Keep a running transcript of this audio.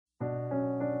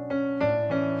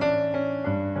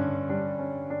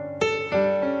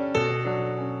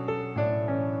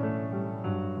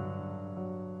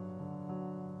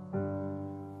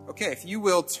Okay, if you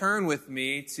will turn with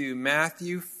me to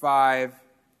Matthew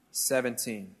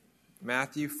 5:17.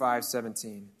 Matthew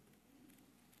 5:17.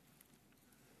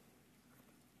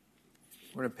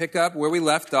 We're going to pick up where we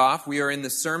left off. We are in the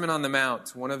Sermon on the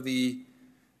Mount, one of the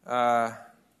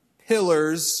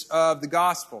pillars of the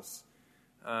Gospels,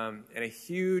 and a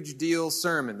huge deal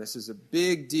sermon. This is a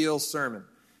big deal sermon.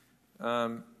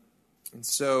 And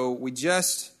so we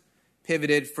just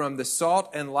pivoted from the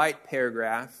salt and light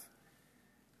paragraph.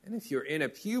 And if you're in a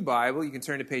pew Bible, you can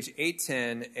turn to page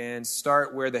 810 and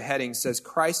start where the heading says,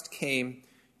 Christ came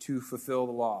to fulfill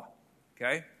the law.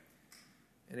 Okay?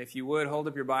 And if you would, hold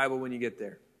up your Bible when you get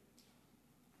there.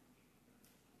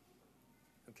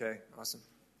 Okay, awesome.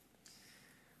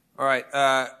 All right,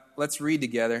 let's read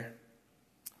together.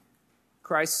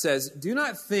 Christ says, "Do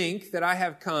not think that I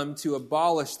have come to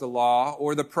abolish the law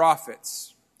or the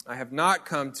prophets. I have not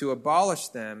come to abolish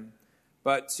them,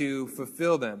 but to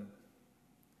fulfill them.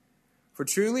 For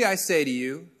truly I say to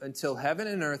you, until heaven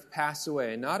and earth pass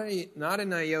away, not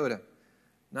an iota,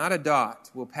 not a dot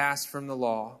will pass from the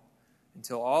law,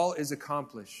 until all is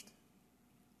accomplished.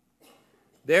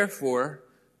 Therefore,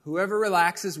 whoever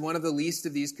relaxes one of the least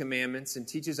of these commandments and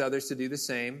teaches others to do the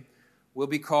same will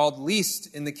be called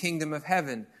least in the kingdom of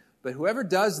heaven. But whoever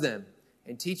does them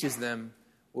and teaches them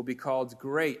will be called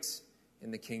great in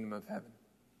the kingdom of heaven."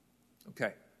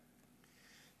 Okay.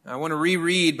 Now, I want to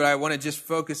reread, but I want to just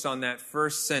focus on that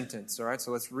first sentence. All right,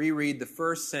 so let's reread the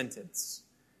first sentence.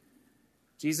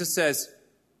 Jesus says,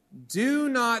 "Do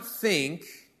not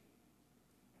think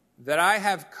that I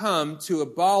have come to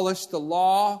abolish the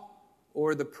law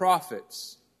or the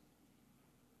prophets.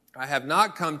 I have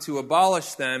not come to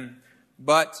abolish them,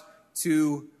 but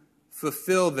to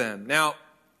fulfill them." Now,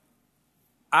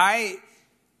 I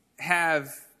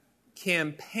have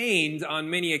campaigned on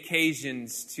many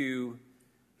occasions to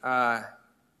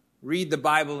read the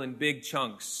Bible in big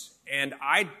chunks, and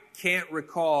I can't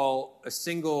recall a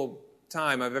single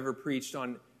time I've ever preached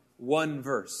on one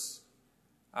verse.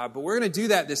 But we're going to do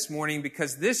that this morning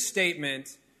because this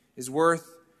statement is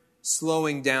worth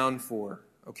slowing down for.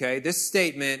 Okay, this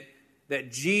statement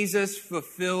that Jesus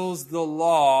fulfills the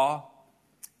law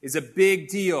is a big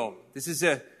deal. This is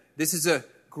a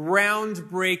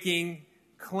groundbreaking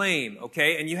claim.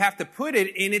 Okay, and you have to put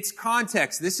it in its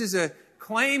context. This is a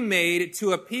claim made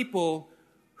to a people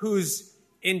whose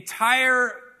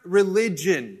entire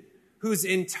religion, whose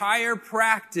entire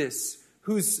practice,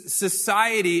 whose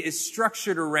society is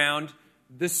structured around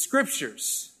the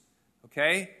Scriptures.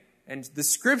 Okay? And the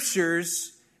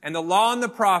Scriptures and the law and the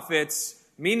prophets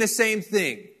mean the same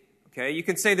thing. Okay? You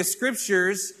can say the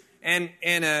Scriptures and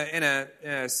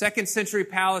a second century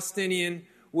Palestinian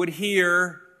would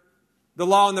hear the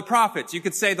law and the prophets. You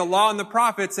could say the law and the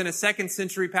prophets, and a second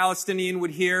century Palestinian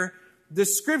would hear the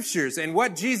Scriptures. And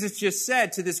what Jesus just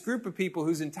said to this group of people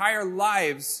whose entire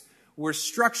lives were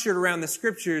structured around the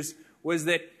Scriptures was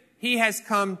that He has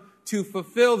come to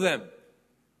fulfill them.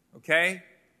 Okay?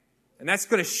 And that's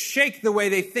going to shake the way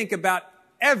they think about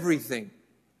everything.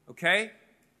 Okay?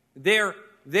 Their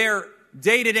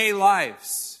day-to-day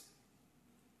lives.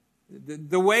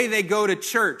 The way they go to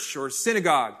church or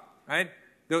synagogue. Right?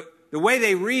 The way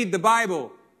they read the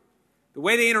Bible, the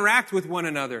way they interact with one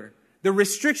another, the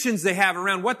restrictions they have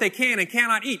around what they can and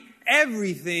cannot eat,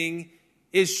 everything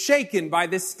is shaken by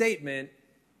this statement,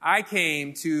 I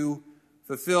came to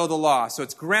fulfill the law. So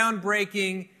it's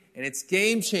groundbreaking and it's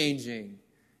game-changing.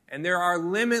 And there are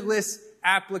limitless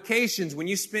applications when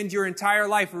you spend your entire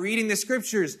life reading the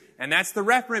Scriptures, and that's the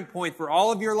reference point for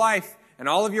all of your life and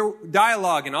all of your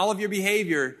dialogue and all of your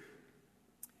behavior.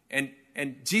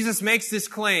 And Jesus makes this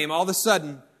claim, all of a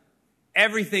sudden,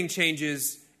 everything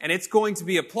changes, and it's going to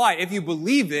be applied. If you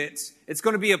believe it, it's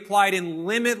going to be applied in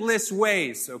limitless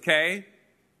ways, okay?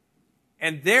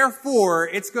 And therefore,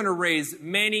 it's going to raise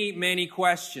many, many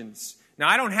questions. Now,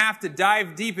 I don't have to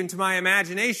dive deep into my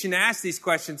imagination to ask these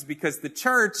questions because the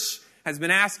church has been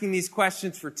asking these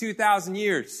questions for 2,000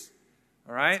 years,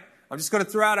 all right? I'm just going to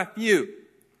throw out a few,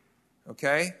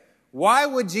 okay? Why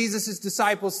would Jesus'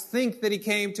 disciples think that He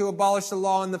came to abolish the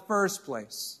law in the first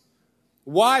place?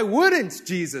 Why wouldn't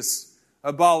Jesus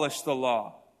abolish the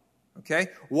law? Okay?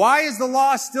 Why is the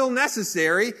law still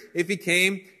necessary if He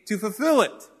came to fulfill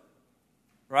it?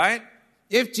 Right?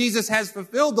 If Jesus has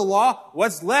fulfilled the law,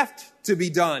 what's left to be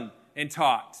done and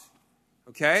taught?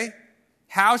 Okay?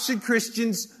 How should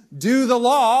Christians do the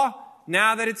law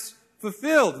now that it's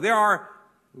fulfilled? There are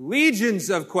legions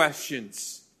of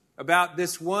questions about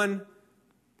this one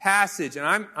passage. And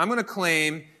I'm going to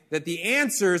claim that the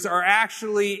answers are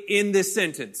actually in this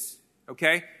sentence.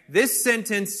 Okay? This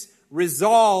sentence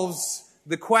resolves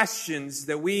the questions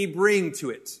that we bring to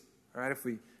it. all right, if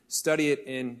we study it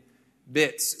in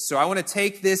bits. So I want to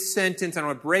take this sentence and I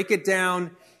want to break it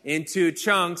down into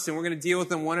chunks, and we're going to deal with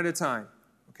them one at a time,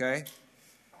 okay?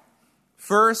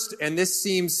 First, and this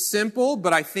seems simple,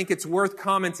 but I think it's worth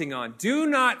commenting on. Do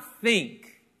not think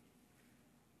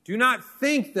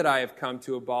that I have come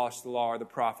to abolish the law or the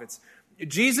prophets.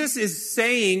 Jesus is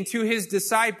saying to his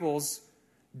disciples,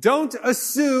 don't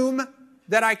assume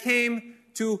that I came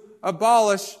to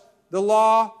abolish the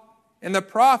law and the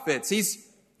prophets.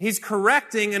 He's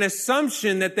correcting an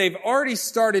assumption that they've already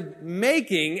started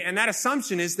making, and that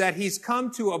assumption is that he's come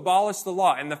to abolish the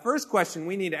law. And the first question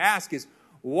we need to ask is,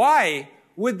 why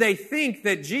would they think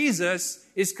that Jesus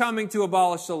is coming to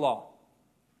abolish the law?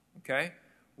 Okay?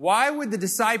 Why would the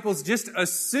disciples just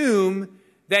assume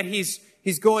that he's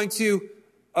going to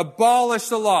abolish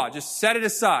the law, just set it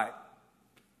aside?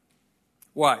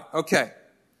 Why? Okay.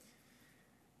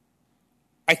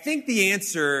 I think the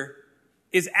answer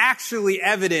is actually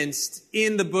evidenced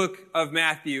in the book of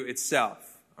Matthew itself.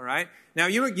 All right? Now,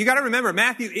 you got to remember,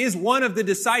 Matthew is one of the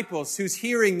disciples who's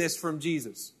hearing this from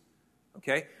Jesus.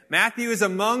 Okay? Matthew is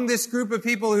among this group of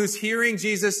people who's hearing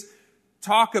Jesus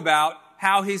talk about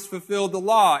how he's fulfilled the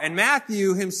law. And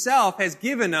Matthew himself has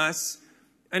given us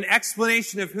an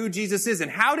explanation of who Jesus is. And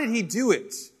how did he do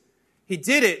it? He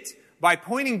did it by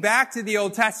pointing back to the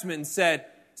Old Testament and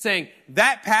saying,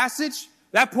 that passage,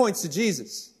 that points to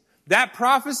Jesus. That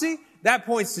prophecy, that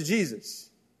points to Jesus.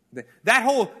 That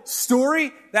whole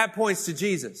story, that points to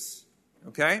Jesus.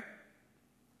 Okay?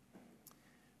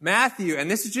 Matthew, and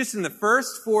this is just in the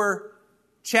first 4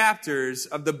 chapters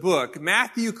of the book,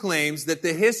 Matthew claims that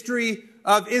the history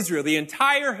of Israel, the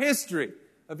entire history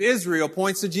of Israel,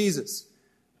 points to Jesus.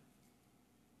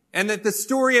 And that the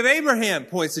story of Abraham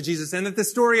points to Jesus, and that the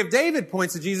story of David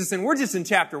points to Jesus, and we're just in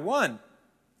chapter 1.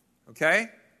 Okay? It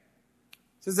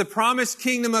says the promised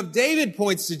kingdom of David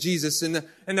points to Jesus, and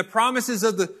the promises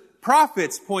of the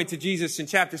prophets point to Jesus in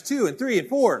chapters 2 and 3 and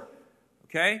 4.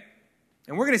 Okay?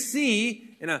 And we're going to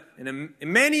see in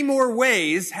many more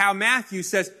ways how Matthew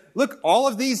says, look, all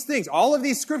of these things, all of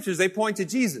these scriptures, they point to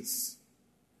Jesus.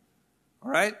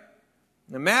 All right?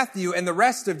 Now Matthew and the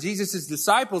rest of Jesus'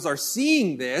 disciples are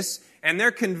seeing this, and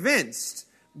they're convinced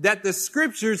that the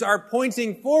scriptures are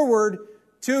pointing forward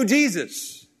to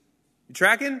Jesus. You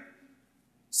tracking?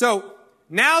 So,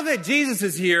 now that Jesus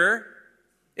is here,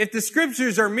 if the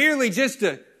scriptures are merely just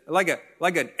like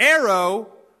an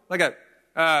arrow, like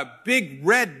a big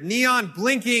red neon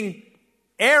blinking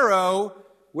arrow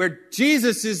where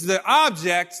Jesus is the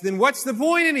object, then what's the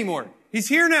point anymore? He's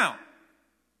here now.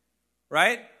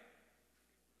 Right?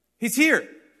 He's here.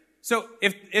 So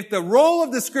if the role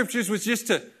of the scriptures was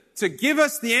just to give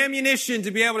us the ammunition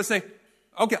to be able to say,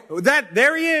 okay,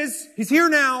 there he is, he's here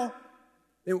now,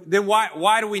 then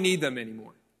why do we need them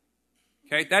anymore?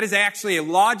 Okay, that is actually a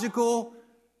logical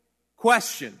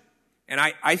question. And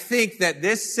I think that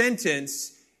this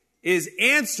sentence is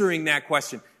answering that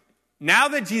question. Now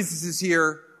that Jesus is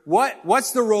here,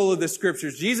 what's the role of the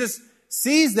scriptures? Jesus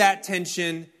sees that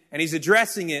tension and he's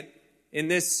addressing it in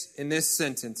this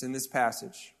sentence, in this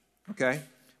passage. Okay?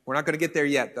 We're not going to get there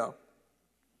yet, though.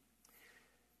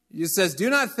 He says, do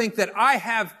not think that I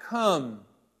have come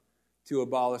to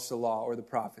abolish the law or the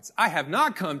prophets. I have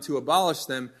not come to abolish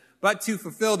them, but to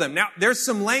fulfill them. Now, there's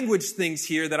some language things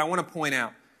here that I want to point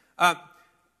out.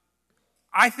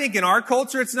 I think in our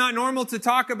culture, it's not normal to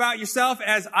talk about yourself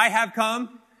as I have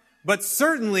come, but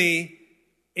certainly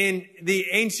in the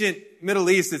ancient Middle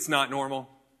East, it's not normal.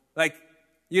 Like,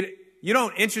 you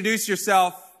don't introduce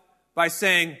yourself by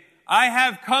saying, I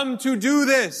have come to do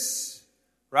this,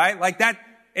 right? Like that,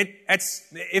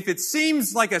 if it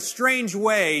seems like a strange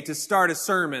way to start a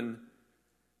sermon,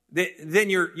 then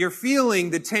you're feeling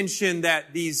the tension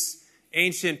that these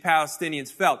ancient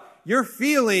Palestinians felt. You're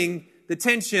feeling the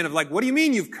tension of like, what do you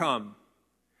mean you've come?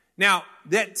 Now,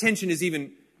 that tension is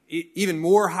even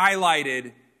more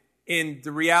highlighted in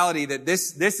the reality that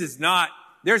this is not,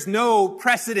 there's no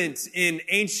precedent in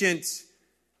ancient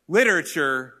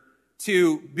literature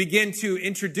to begin to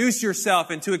introduce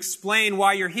yourself and to explain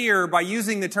why you're here by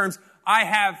using the terms, I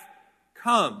have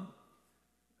come.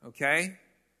 Okay?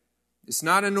 It's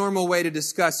not a normal way to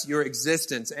discuss your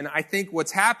existence. And I think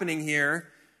what's happening here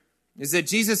is that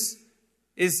Jesus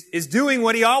is doing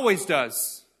what he always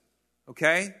does.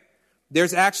 Okay?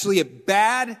 There's actually a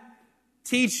bad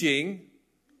teaching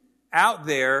out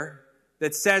there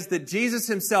that says that Jesus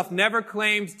himself never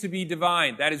claimed to be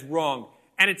divine. That is wrong.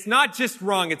 And it's not just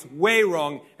wrong, it's way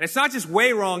wrong. And it's not just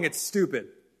way wrong, it's stupid.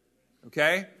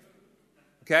 Okay?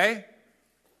 Okay?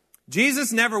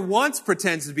 Jesus never once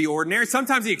pretends to be ordinary.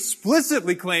 Sometimes he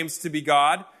explicitly claims to be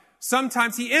God.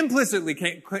 sometimes he implicitly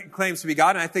claims to be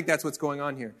God, and I think that's what's going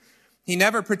on here. He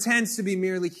never pretends to be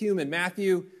merely human.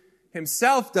 Matthew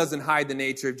himself doesn't hide the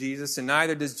nature of Jesus, and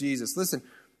neither does Jesus. Listen,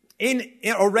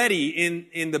 already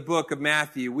in the book of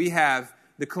Matthew, we have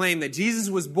the claim that Jesus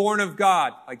was born of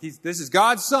God. This is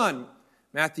God's Son,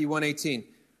 Matthew 1:18.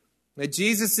 That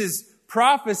Jesus is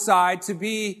prophesied to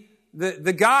be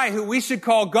the guy who we should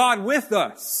call God with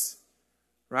us.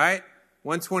 Right?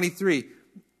 123.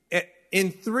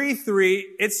 In 3:3,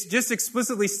 it's just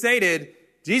explicitly stated,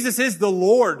 Jesus is the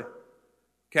Lord.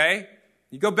 Okay?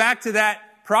 You go back to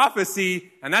that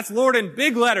prophecy, and that's Lord in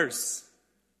big letters,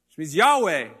 which means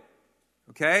Yahweh.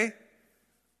 Okay?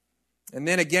 And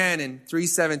then again in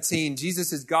 3:17,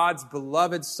 Jesus is God's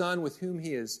beloved Son with whom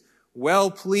he is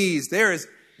well pleased. There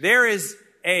is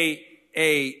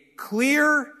a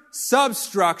clear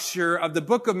substructure of the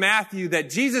book of Matthew that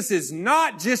Jesus is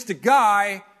not just a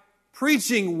guy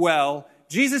preaching well.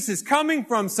 Jesus is coming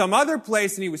from some other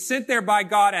place and he was sent there by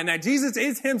God, and that Jesus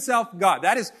is himself God.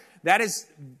 That is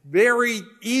very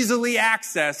easily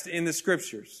accessed in the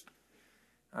scriptures.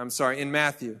 In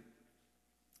Matthew.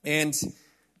 And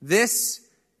this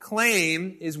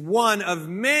claim is one of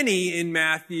many in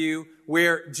Matthew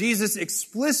where Jesus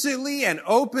explicitly and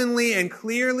openly and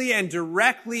clearly and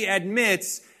directly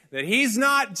admits that he's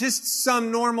not just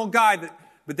some normal guy,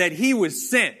 but that he was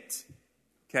sent.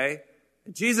 Okay?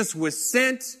 Jesus was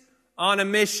sent on a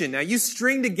mission. Now you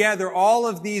string together all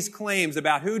of these claims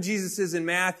about who Jesus is in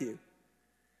Matthew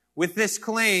with this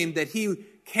claim that he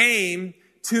came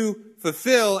to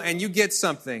fulfill, and you get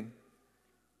something.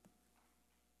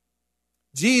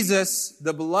 Jesus,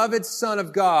 the beloved Son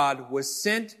of God, was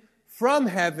sent from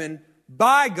heaven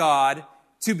by God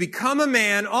to become a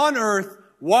man on earth.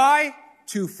 Why?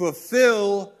 To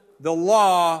fulfill the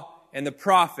law and the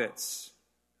prophets.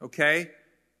 Okay?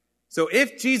 So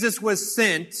if Jesus was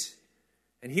sent,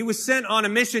 and he was sent on a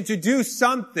mission to do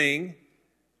something,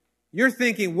 you're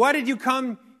thinking, what did you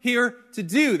come here to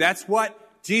do? That's what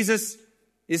Jesus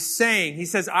is saying. He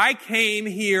says, I came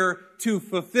here to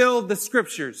fulfill the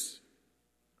scriptures.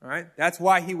 All right? That's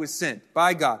why he was sent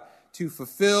by God, to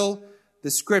fulfill the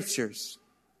scriptures.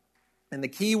 And the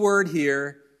key word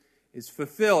here is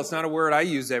fulfill. It's not a word I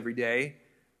use every day.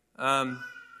 And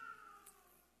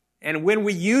when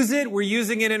we use it, we're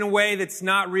using it in a way that's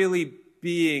not really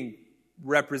being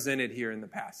represented here in the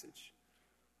passage.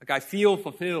 Like, I feel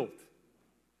fulfilled.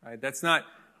 Right? That's not,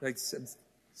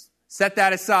 set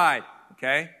that aside.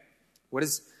 Okay? What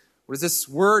does this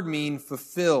word mean,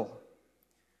 fulfill?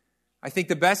 I think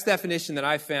the best definition that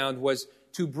I found was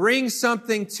to bring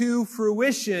something to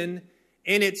fruition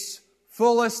in its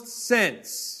fullest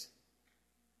sense.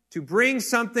 To bring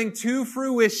something to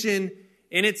fruition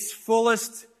in its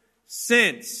fullest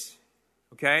sense.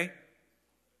 Okay?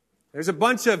 There's a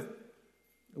bunch of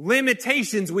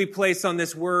limitations we place on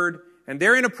this word, and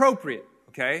they're inappropriate.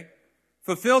 Okay?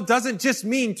 Fulfill doesn't just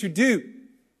mean to do.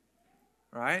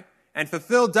 Right? And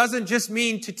fulfill doesn't just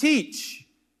mean to teach.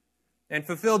 And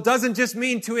fulfill doesn't just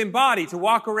mean to embody, to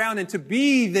walk around and to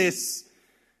be this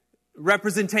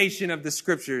representation of the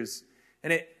scriptures.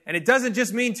 And it doesn't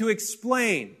just mean to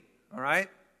explain. All right?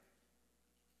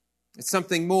 It's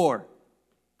something more.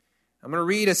 I'm going to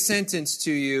read a sentence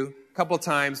to you a couple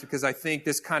times because I think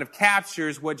this kind of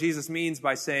captures what Jesus means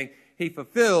by saying he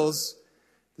fulfills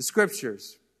the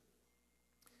scriptures.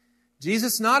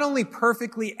 Jesus not only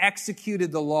perfectly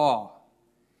executed the law,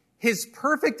 his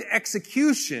perfect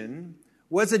execution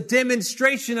was a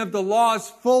demonstration of the law's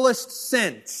fullest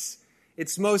sense,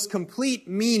 its most complete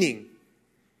meaning.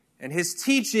 And his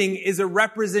teaching is a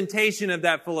representation of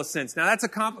that fullest sense. Now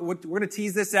we're going to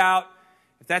tease this out.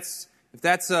 If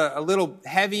that's a little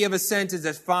heavy of a sentence,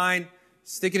 that's fine.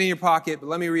 Stick it in your pocket, but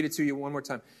let me read it to you one more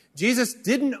time. Jesus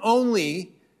didn't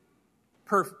only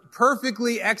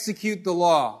perfectly execute the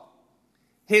law.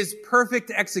 His perfect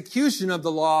execution of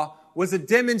the law was a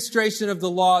demonstration of the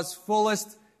law's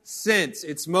fullest sense,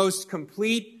 its most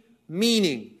complete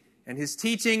meaning. And his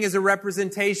teaching is a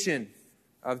representation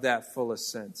of that fullest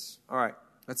sense. All right,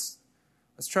 let's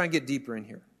try and get deeper in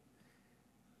here.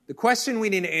 The question we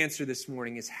need to answer this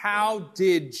morning is, how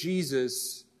did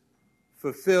Jesus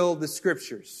fulfill the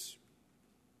scriptures?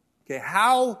 Okay,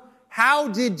 how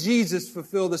did Jesus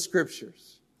fulfill the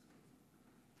scriptures?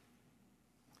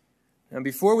 And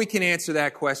before we can answer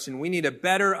that question, we need a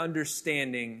better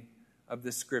understanding of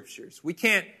the scriptures. We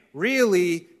can't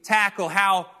really tackle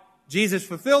how Jesus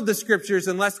fulfilled the scriptures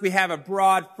unless we have a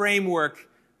broad framework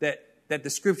that the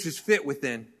scriptures fit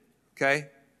within. Okay?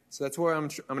 So that's what I'm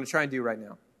going to try and do right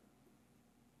now.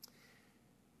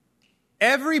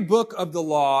 every book of the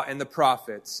law and the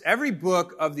prophets, every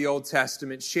book of the Old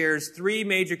Testament shares three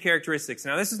major characteristics.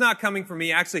 Now, this is not coming from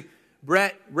me. Actually,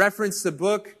 Brett referenced the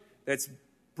book that's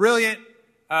brilliant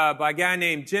by a guy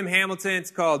named Jim Hamilton.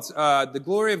 It's called The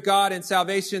Glory of God and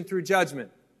Salvation Through Judgment.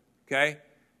 Okay?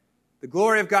 The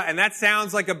glory of God. And that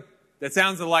sounds like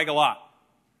a lot.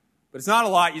 But it's not a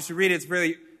lot. You should read it. It's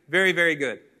really very, very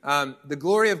good. The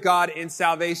glory of God in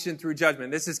salvation through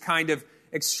judgment. This is kind of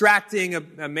extracting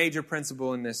a major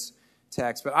principle in this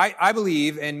text. But I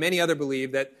believe, and many others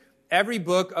believe, that every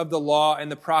book of the law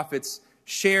and the prophets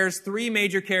shares three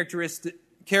major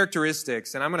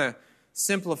characteristics. And I'm going to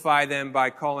simplify them by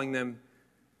calling them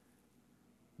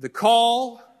the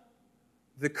call,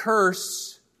 the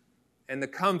curse, and the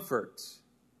comfort.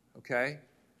 Okay?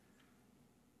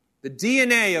 The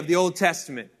DNA of the Old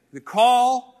Testament. The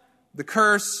call, the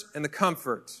curse, and the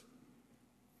comfort.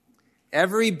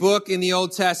 Every book in the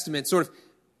Old Testament sort of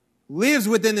lives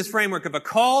within this framework of a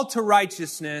call to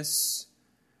righteousness,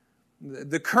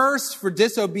 the curse for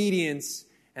disobedience,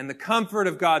 and the comfort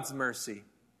of God's mercy.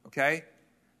 Okay?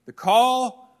 The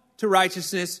call to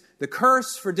righteousness, the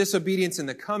curse for disobedience, and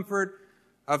the comfort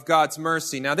of God's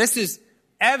mercy. Now, this is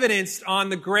evidenced on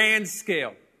the grand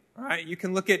scale. All right? You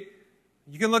can look at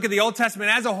the Old Testament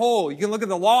as a whole. You can look at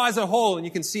the law as a whole, and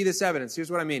you can see this evidence.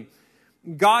 Here's what I mean.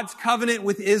 God's covenant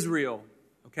with Israel.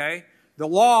 Okay? The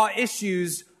law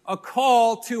issues a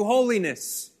call to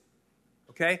holiness.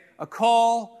 Okay? A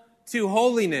call to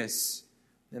holiness.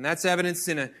 And that's evidenced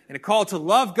in a call to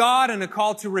love God and a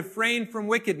call to refrain from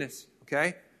wickedness.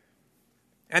 Okay?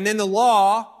 And then the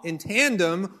law, in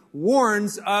tandem,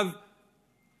 warns of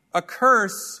a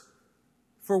curse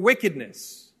for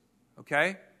wickedness.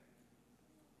 Okay?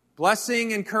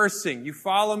 Blessing and cursing. You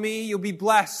follow me, you'll be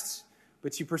blessed.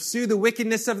 But you pursue the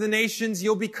wickedness of the nations,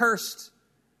 you'll be cursed.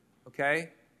 Okay?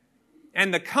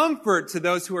 And the comfort to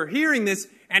those who are hearing this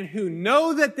and who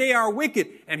know that they are wicked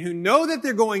and who know that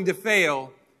they're going to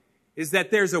fail is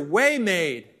that there's a way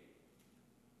made.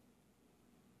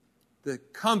 The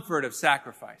comfort of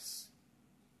sacrifice.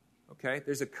 Okay?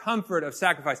 There's a comfort of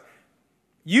sacrifice.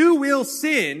 You will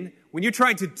sin when you're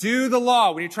trying to do the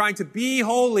law, when you're trying to be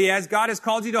holy as God has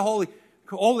called you to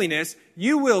holiness.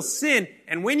 You will sin.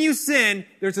 And when you sin,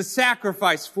 there's a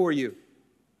sacrifice for you.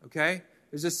 Okay?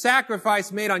 There's a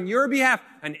sacrifice made on your behalf.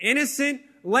 An innocent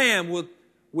lamb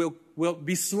will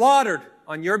be slaughtered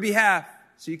on your behalf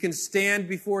so you can stand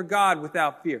before God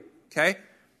without fear. Okay?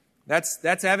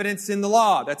 That's evidence in the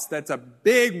law. That's a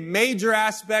big, major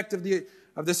aspect of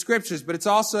the Scriptures, but it's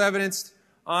also evidenced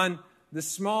on the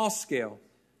small scale.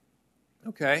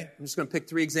 Okay? I'm just going to pick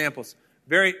three examples.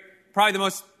 Probably the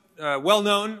most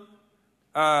well-known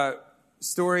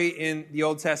story in the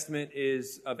Old Testament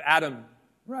is of Adam,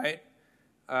 right?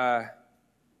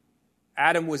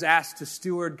 Adam was asked to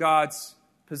steward God's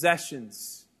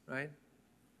possessions, right?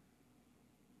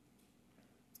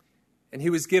 And he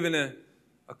was given a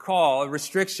call, a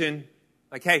restriction,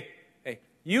 like, hey,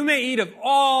 you may eat of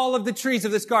all of the trees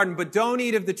of this garden, but don't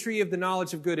eat of the tree of the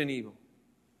knowledge of good and evil.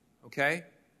 Okay?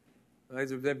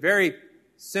 It's a very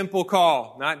simple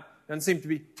call. Doesn't seem to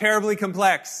be terribly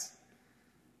complex.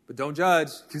 But don't judge,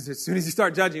 because as soon as you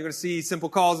start judging, you're going to see simple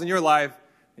calls in your life,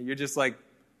 and you're just like,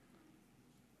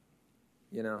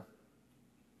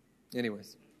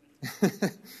 Anyways.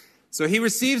 So he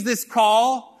receives this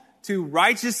call to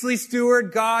righteously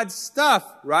steward God's stuff,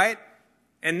 right?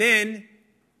 And then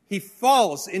he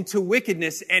falls into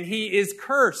wickedness and he is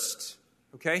cursed.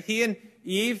 Okay? He and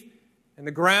Eve and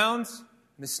the ground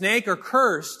and the snake are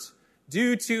cursed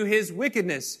due to his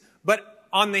wickedness. But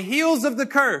on the heels of the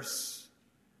curse,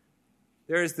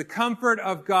 there is the comfort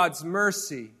of God's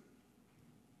mercy.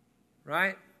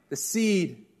 Right? The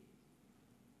seed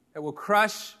that will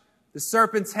crush the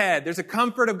serpent's head. There's a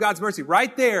comfort of God's mercy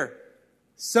right there.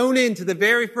 Sown into the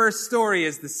very first story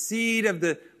is the seed of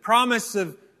the promise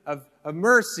of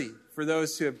mercy for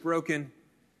those who have broken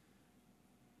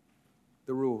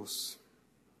the rules.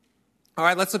 All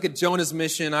right, let's look at Jonah's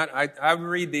mission. I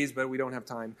read these, but we don't have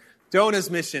time.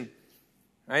 Jonah's mission.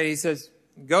 All right, he says,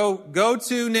 go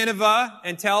to Nineveh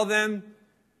and tell them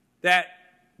that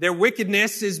their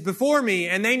wickedness is before me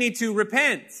and they need to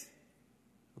repent.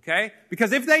 Okay?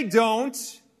 Because if they don't,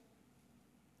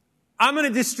 I'm going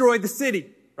to destroy the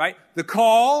city. Right? The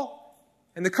call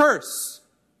and the curse.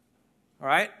 All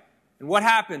right? And what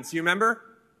happens? You remember?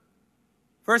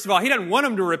 First of all, he doesn't want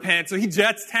them to repent, so he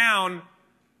jets town.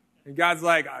 And God's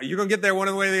like, you're going to get there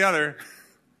one way or the other.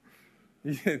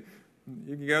 You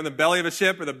can go in the belly of a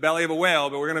ship or the belly of a whale,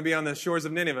 but we're going to be on the shores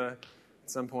of Nineveh at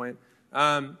some point.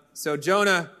 So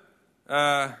Jonah,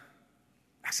 how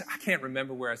Actually, I can't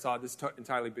remember where I saw it. This is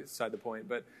entirely beside the point.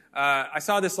 But I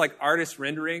saw this like artist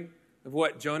rendering of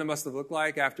what Jonah must have looked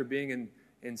like after being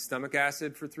in stomach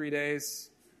acid for 3 days.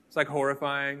 It's like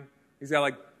horrifying. He's got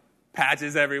like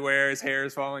patches everywhere. His hair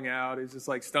is falling out. He's just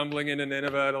like stumbling into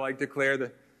Nineveh to like declare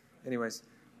the... Anyways.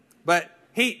 But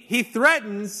he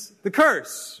threatens the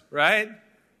curse, right?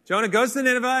 Jonah goes to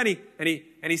Nineveh and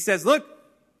he says, look,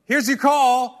 here's your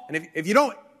call. And if you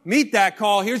don't meet that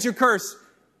call, here's your curse.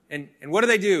 And what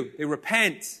do? They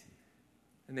repent.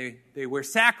 And they wear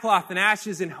sackcloth and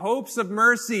ashes in hopes of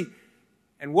mercy.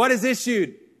 And what is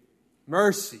issued?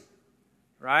 Mercy,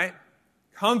 right?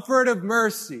 Comfort of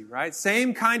mercy, right?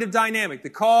 Same kind of dynamic. The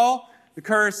call, the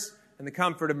curse, and the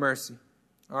comfort of mercy.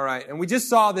 All right. And we just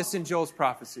saw this in Joel's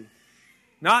prophecy.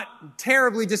 Not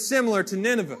terribly dissimilar to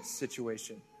Nineveh's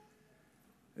situation.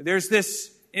 There's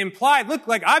this implied, look,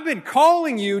 like I've been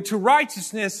calling you to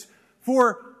righteousness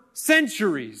for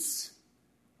centuries,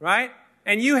 right?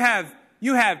 And you have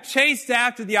chased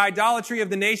after the idolatry of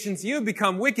the nations. You have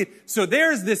become wicked. So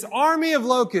there's this army of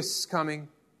locusts coming,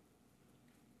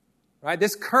 right?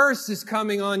 This curse is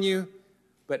coming on you,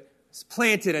 but it's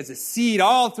planted as a seed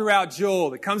all throughout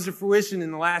Joel that comes to fruition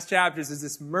in the last chapters as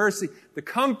this mercy, the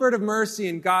comfort of mercy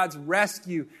and God's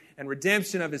rescue and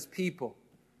redemption of His people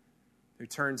who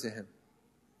turn to Him.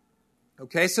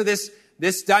 Okay, so this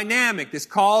dynamic, this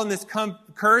call and this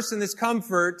curse and this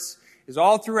comfort is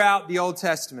all throughout the Old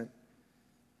Testament.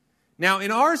 Now, in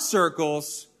our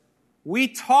circles, we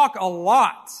talk a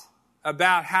lot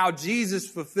about how Jesus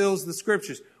fulfills the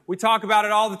Scriptures. We talk about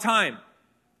it all the time,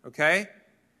 okay?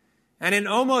 And in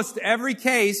almost every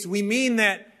case, we mean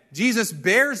that Jesus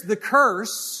bears the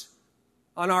curse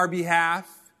on our behalf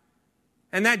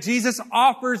and that Jesus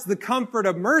offers the comfort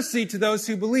of mercy to those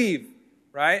who believe,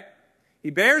 right? He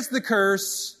bears the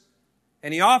curse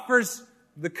and He offers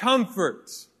the comfort,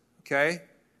 okay?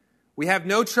 We have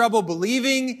no trouble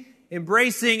believing,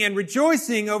 embracing, and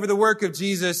rejoicing over the work of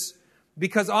Jesus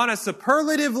because on a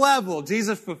superlative level,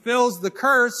 Jesus fulfills the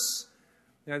curse.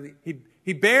 You know,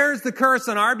 he bears the curse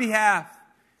on our behalf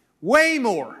way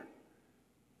more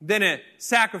than a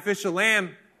sacrificial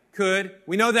lamb could.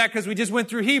 We know that because we just went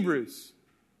through Hebrews.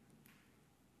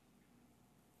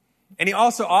 And He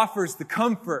also offers the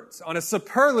comfort on a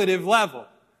superlative level,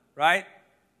 right?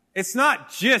 It's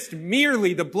not just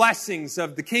merely the blessings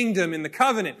of the kingdom and the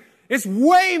covenant. It's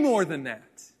way more than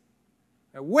that.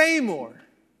 Way more.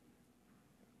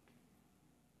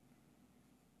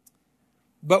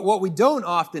 But what we don't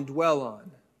often dwell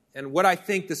on, and what I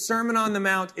think the Sermon on the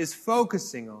Mount is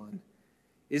focusing on,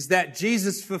 is that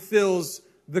Jesus fulfills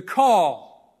the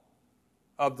call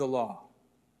of the law.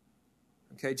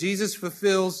 Okay, Jesus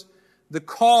fulfills the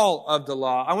call of the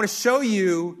law. I want to show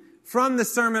you from the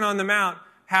Sermon on the Mount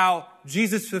how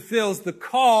Jesus fulfills the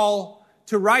call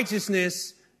to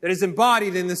righteousness that is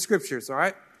embodied in the Scriptures, all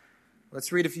right?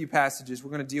 Let's read a few passages.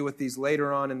 We're going to deal with these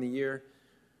later on in the year,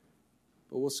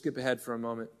 but we'll skip ahead for a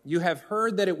moment. You have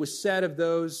heard that it was said of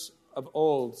those of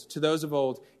old, to those of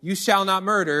old, you shall not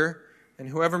murder, and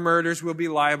whoever murders will be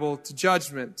liable to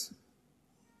judgment.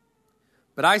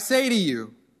 But I say to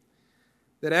you,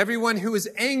 that everyone who is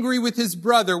angry with his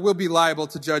brother will be liable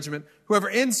to judgment. Whoever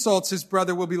insults his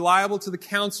brother will be liable to the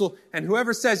council, and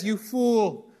whoever says, you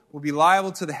fool, will be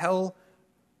liable to the hell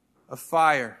of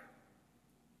fire.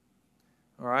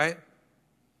 All right?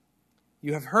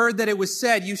 You have heard that it was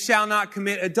said, you shall not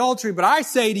commit adultery. But I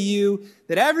say to you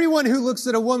that everyone who looks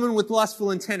at a woman with lustful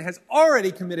intent has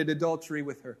already committed adultery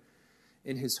with her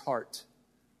in his heart.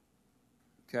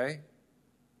 Okay?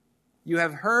 You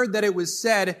have heard that it was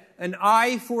said, an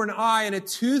eye for an eye and a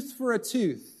tooth for a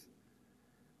tooth.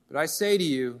 But I say to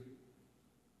you,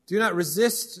 do not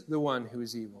resist the one who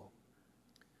is evil.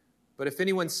 But if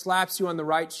anyone slaps you on the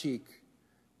right cheek,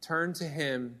 turn to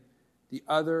him the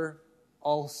other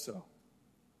also.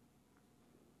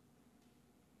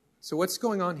 So what's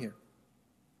going on here?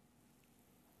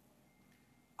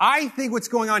 I think what's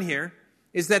going on here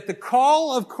is that the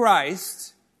call of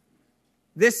Christ,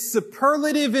 this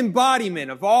superlative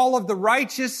embodiment of all of the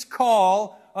righteous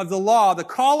call of the law, the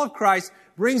call of Christ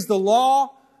brings the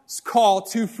law's call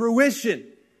to fruition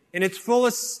in its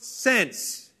fullest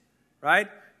sense, right?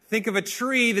 Think of a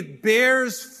tree that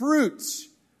bears fruit,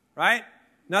 right?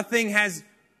 Nothing has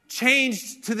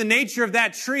changed to the nature of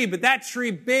that tree, but that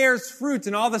tree bears fruit,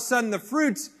 and all of a sudden the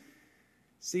fruit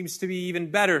seems to be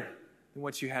even better than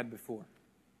what you had before.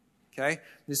 Okay?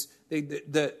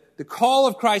 The call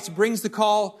of Christ brings the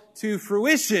call to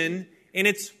fruition in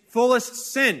its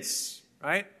fullest sense,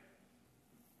 right?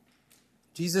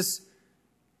 Jesus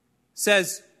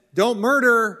says, don't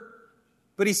murder,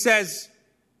 but he says,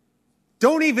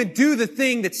 don't even do the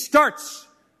thing that starts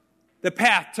the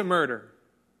path to murder,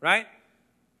 right?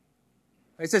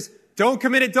 He says, don't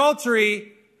commit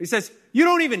adultery. He says, you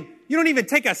don't even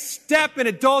take a step in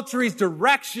adultery's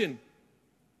direction,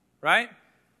 right?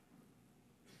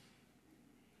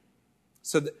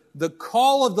 So the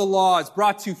call of the law is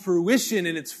brought to fruition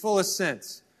in its fullest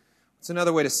sense. It's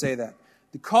another way to say that.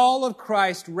 The call of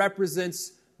Christ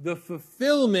represents the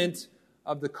fulfillment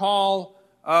of the call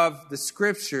of the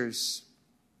Scriptures.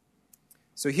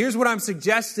 So here's what I'm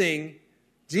suggesting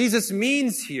Jesus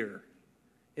means here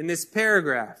in this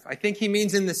paragraph. I think he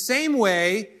means in the same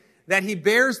way that he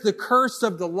bears the curse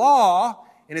of the law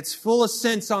in its fullest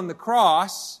sense on the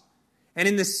cross, and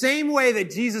in the same way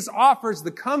that Jesus offers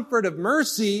the comfort of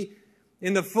mercy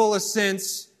in the fullest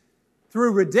sense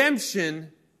through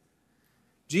redemption,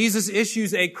 Jesus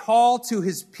issues a call to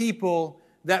his people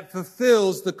that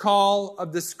fulfills the call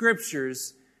of the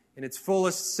Scriptures in its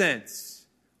fullest sense.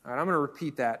 All right, I'm going to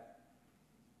repeat that.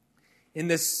 In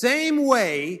the same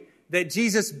way that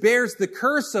Jesus bears the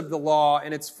curse of the law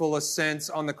in its fullest sense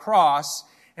on the cross,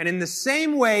 and in the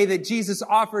same way that Jesus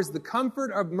offers the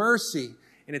comfort of mercy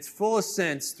in its fullest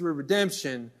sense through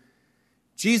redemption,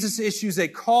 Jesus issues a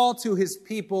call to his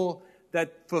people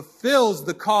that fulfills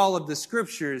the call of the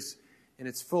Scriptures in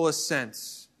its fullest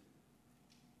sense.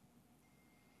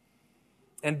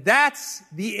 And that's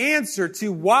the answer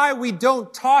to why we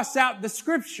don't toss out the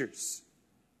Scriptures,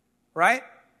 right?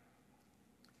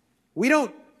 We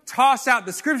don't toss out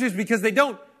the Scriptures because they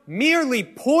don't merely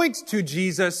point to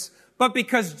Jesus, but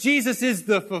because Jesus is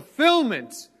the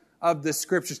fulfillment of the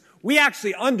Scriptures. We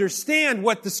actually understand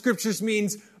what the Scriptures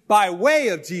means by way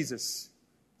of Jesus.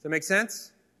 Does that make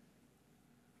sense?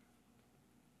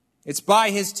 It's by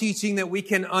his teaching that we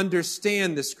can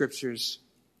understand the Scriptures.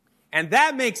 And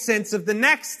that makes sense of the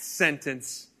next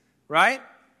sentence, right?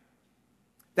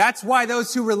 That's why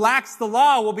those who relax the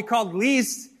law will be called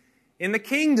least in the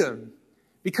kingdom.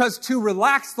 Because to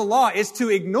relax the law is to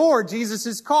ignore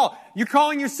Jesus' call. You're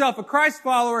calling yourself a Christ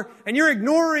follower, and you're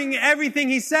ignoring everything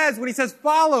he says when he says,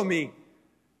 follow me.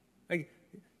 Like,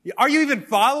 are you even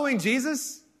following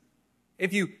Jesus?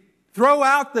 If you throw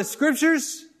out the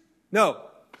Scriptures? No.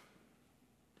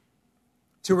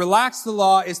 To relax the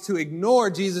law is to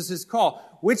ignore Jesus'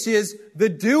 call, which is the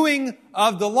doing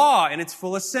of the law in its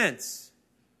fullest sense.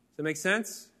 Does that make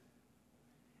sense?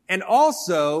 And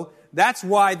also, that's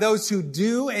why those who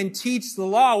do and teach the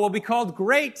law will be called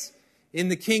great in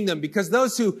the kingdom, because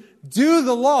those who do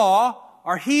the law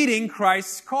are heeding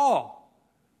Christ's call.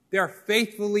 They are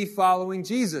faithfully following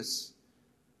Jesus.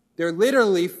 They're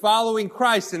literally following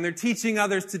Christ, and they're teaching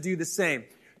others to do the same.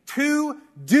 To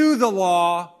do the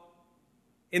law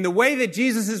in the way that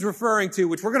Jesus is referring to,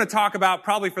 which we're going to talk about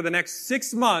probably for the next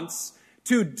 6 months,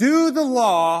 to do the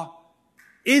law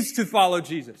is to follow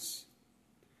Jesus.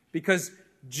 Because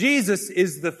Jesus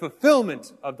is the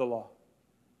fulfillment of the law.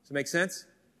 Does it make sense?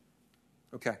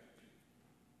 Okay.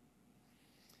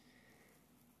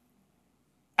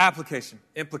 Application,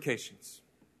 implications.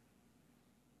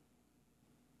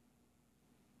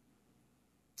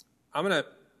 I'm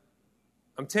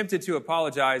tempted to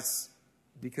apologize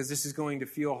because this is going to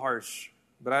feel harsh,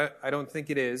 but I don't think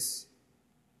it is.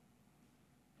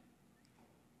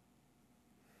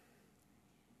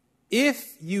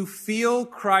 If you feel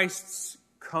Christ's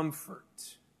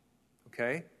comfort,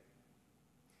 okay?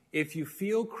 If you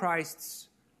feel Christ's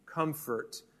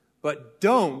comfort, but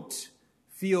don't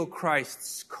feel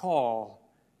Christ's call,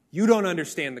 you don't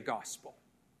understand the gospel.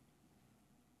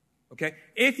 Okay?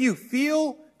 If you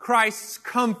feel Christ's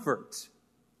comfort,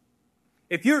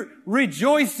 if you're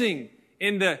rejoicing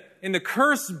in the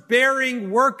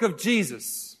curse-bearing work of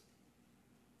Jesus,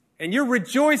 and you're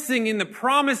rejoicing in the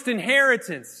promised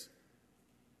inheritance,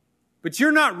 but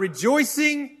you're not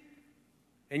rejoicing,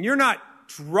 and you're not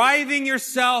driving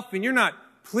yourself, and you're not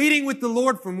pleading with the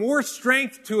Lord for more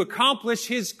strength to accomplish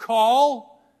His call,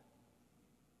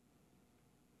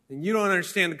 then you don't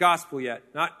understand the gospel yet.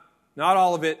 Not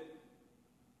all of it.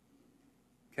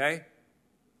 Okay?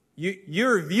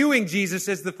 You're viewing Jesus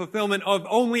as the fulfillment of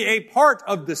only a part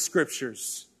of the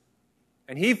Scriptures.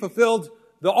 And He fulfilled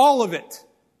all of it.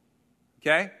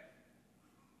 Okay?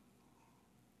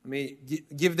 Let me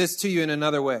give this to you in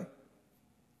another way.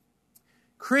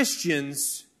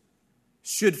 Christians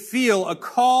should feel a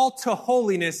call to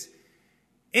holiness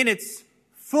in its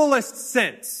fullest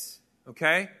sense.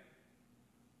 Okay?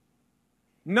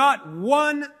 Not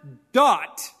one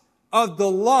dot of the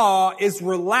law is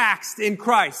relaxed in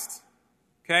Christ.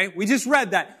 Okay? We just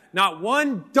read that. Not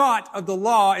one dot of the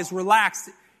law is relaxed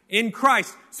in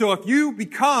Christ. So if you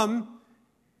become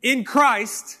in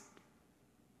Christ,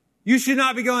 you should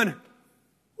not be going,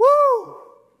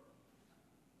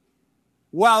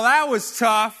 well, that was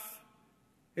tough.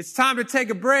 It's time to take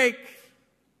a break.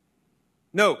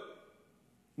 No.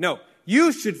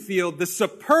 You should feel the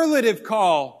superlative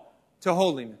call to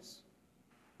holiness.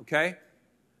 Okay?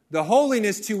 The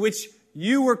holiness to which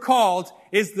you were called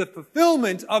is the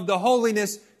fulfillment of the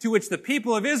holiness to which the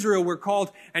people of Israel were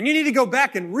called. And you need to go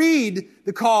back and read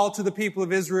the call to the people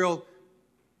of Israel,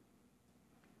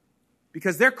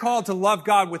 because they're called to love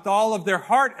God with all of their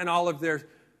heart and all of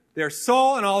their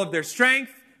soul and all of their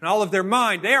strength and all of their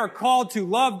mind. They are called to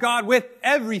love God with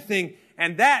everything,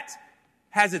 and that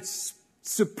has its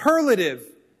superlative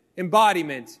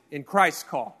embodiment in Christ's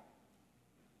call.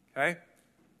 Okay?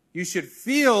 You should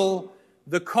feel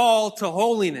the call to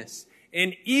holiness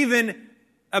in even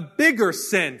a bigger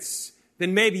sense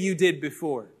than maybe you did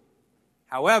before.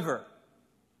 However,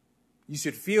 you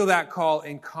should feel that call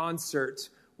in concert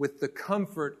with the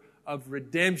comfort of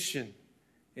redemption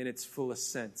in its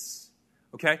fullest sense.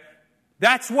 Okay?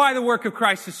 That's why the work of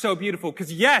Christ is so beautiful.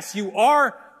 Because yes, you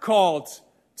are called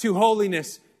to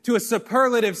holiness, to a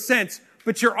superlative sense,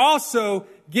 but you're also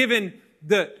given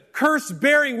the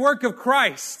curse-bearing work of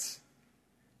Christ.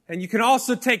 And you can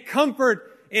also take comfort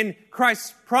in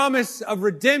Christ's promise of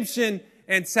redemption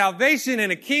and salvation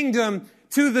and a kingdom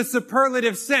to the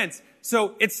superlative sense.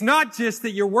 So it's not just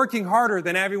that you're working harder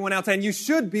than everyone else, and you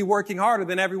should be working harder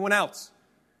than everyone else.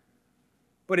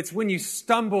 But it's when you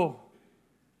stumble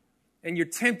and you're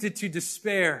tempted to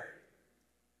despair.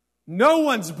 No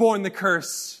one's borne the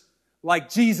curse like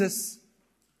Jesus.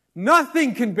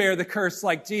 Nothing can bear the curse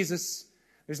like Jesus.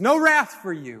 There's no wrath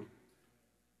for you.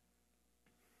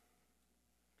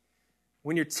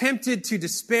 When you're tempted to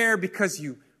despair because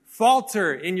you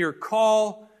falter in your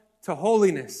call to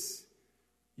holiness,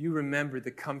 you remember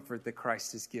the comfort that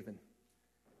Christ has given.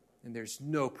 And there's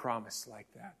no promise like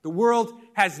that. The world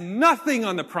has nothing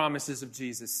on the promises of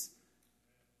Jesus.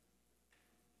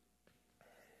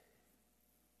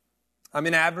 I'm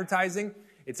in advertising.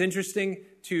 It's interesting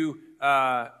to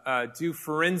do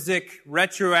forensic,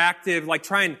 retroactive, like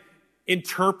try and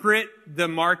interpret the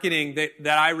marketing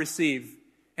that I receive,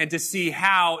 and to see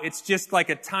how it's just like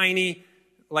a tiny,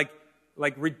 like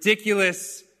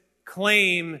ridiculous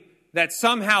claim that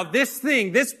somehow this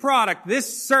thing, this product,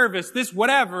 this service, this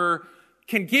whatever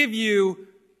can give you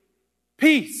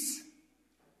peace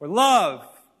or love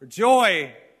or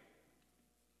joy.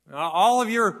 All of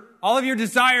your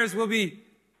desires will be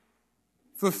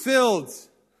fulfilled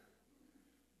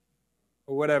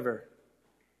or whatever.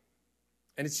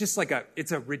 And it's just like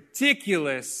it's a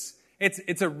ridiculous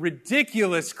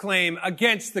claim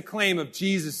against the claim of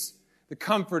Jesus, the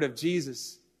comfort of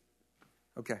Jesus.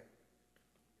 Okay.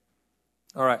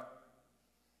 All right.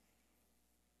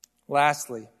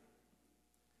 Lastly,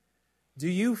 do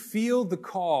you feel the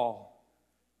call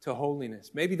to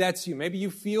holiness? Maybe that's you. Maybe you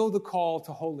feel the call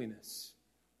to holiness.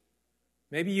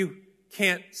 Maybe you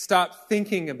can't stop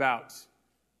thinking about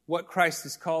what Christ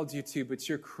has called you to, but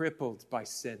you're crippled by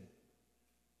sin.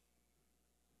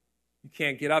 You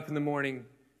can't get up in the morning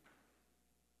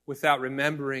without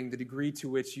remembering the degree to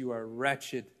which you are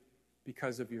wretched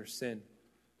because of your sin.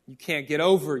 You can't get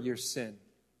over your sin.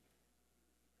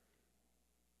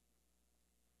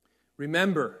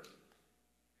 Remember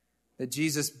that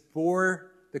Jesus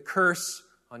bore the curse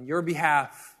on your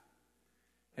behalf.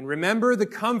 And remember the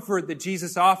comfort that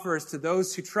Jesus offers to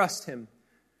those who trust Him.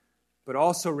 But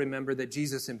also remember that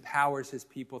Jesus empowers His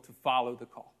people to follow the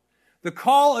call. The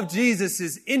call of Jesus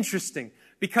is interesting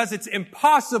because it's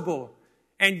impossible,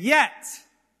 and yet,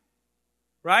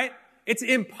 right? It's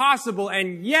impossible,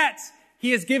 and yet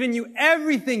He has given you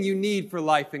everything you need for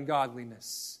life and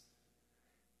godliness.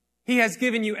 He has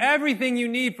given you everything you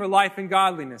need for life and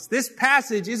godliness. This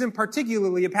passage isn't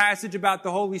particularly a passage about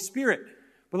the Holy Spirit.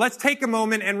 But let's take a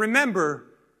moment and remember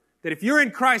that if you're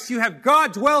in Christ, you have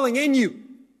God dwelling in you.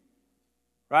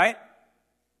 Right?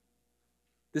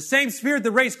 The same Spirit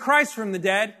that raised Christ from the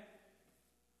dead.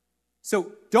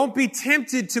 So don't be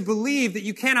tempted to believe that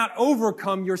you cannot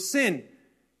overcome your sin,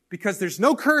 because there's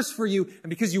no curse for you, and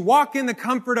because you walk in the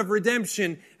comfort of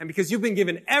redemption, and because you've been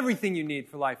given everything you need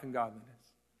for life and godliness.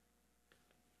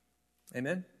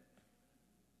 Amen?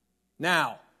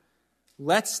 Now,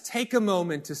 let's take a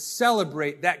moment to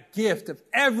celebrate that gift of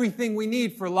everything we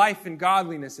need for life and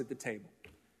godliness at the table.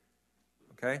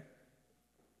 Okay?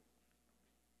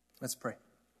 Let's pray.